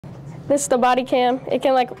This is the body cam. It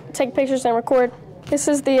can like take pictures and record. This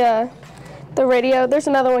is the radio. There's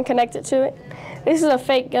another one connected to it. This is a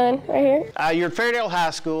fake gun right here. You're at Fairdale High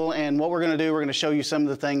School, and what we're going to do, we're going to show you some of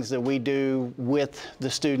the things that we do with the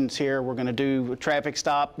students here. We're going to do a traffic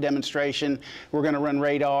stop demonstration. We're going to run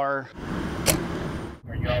radar.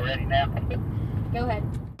 Are you all ready now? Go ahead.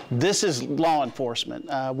 This is law enforcement.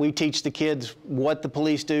 We teach the kids what the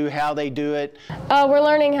police do, how they do it. We're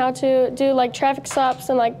learning how to do like traffic stops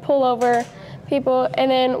and like pull over people,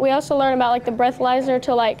 and then we also learn about like the breathalyzer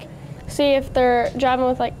to like see if they're driving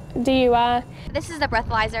with like DUI. This is the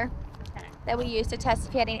breathalyzer that we use to test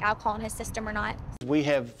if he had any alcohol in his system or not. We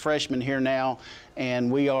have freshmen here now,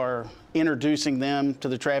 and we are introducing them to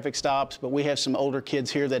the traffic stops, but we have some older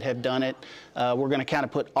kids here that have done it. We're going to kind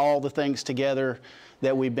of put all the things together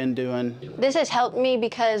that we've been doing. This has helped me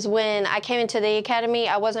because when I came into the academy,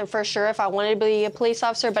 I wasn't for sure if I wanted to be a police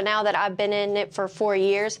officer, but now that I've been in it for 4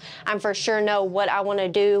 years, I'm for sure know what I want to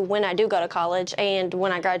do when I do go to college and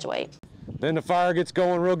when I graduate. Then the fire gets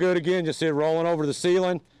going real good again, just see it rolling over the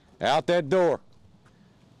ceiling, out that door.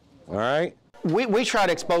 All right? We try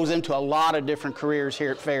to expose them to a lot of different careers here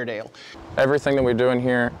at Fairdale. Everything that we do in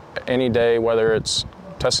here, any day, whether it's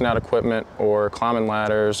testing out equipment or climbing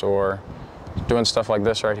ladders or doing stuff like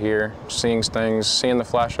this right here, seeing things, seeing the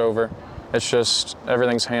flashover, it's just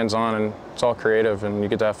everything's hands-on and it's all creative and you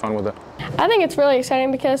get to have fun with it. I think it's really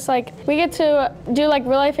exciting because like we get to do like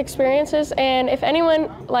real life experiences, and if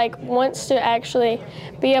anyone like wants to actually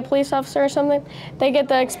be a police officer or something, they get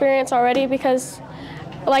the experience already because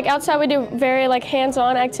like outside we do very like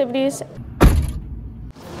hands-on activities.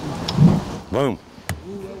 Boom.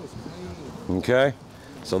 Okay,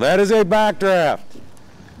 so that is a backdraft.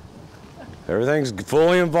 Everything's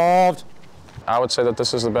fully involved. I would say that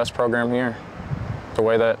this is the best program here, the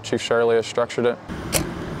way that Chief Shirley has structured it.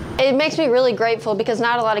 It makes me really grateful because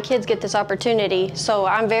not a lot of kids get this opportunity, so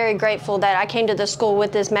I'm very grateful that I came to the school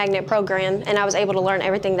with this magnet program and I was able to learn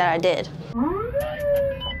everything that I did.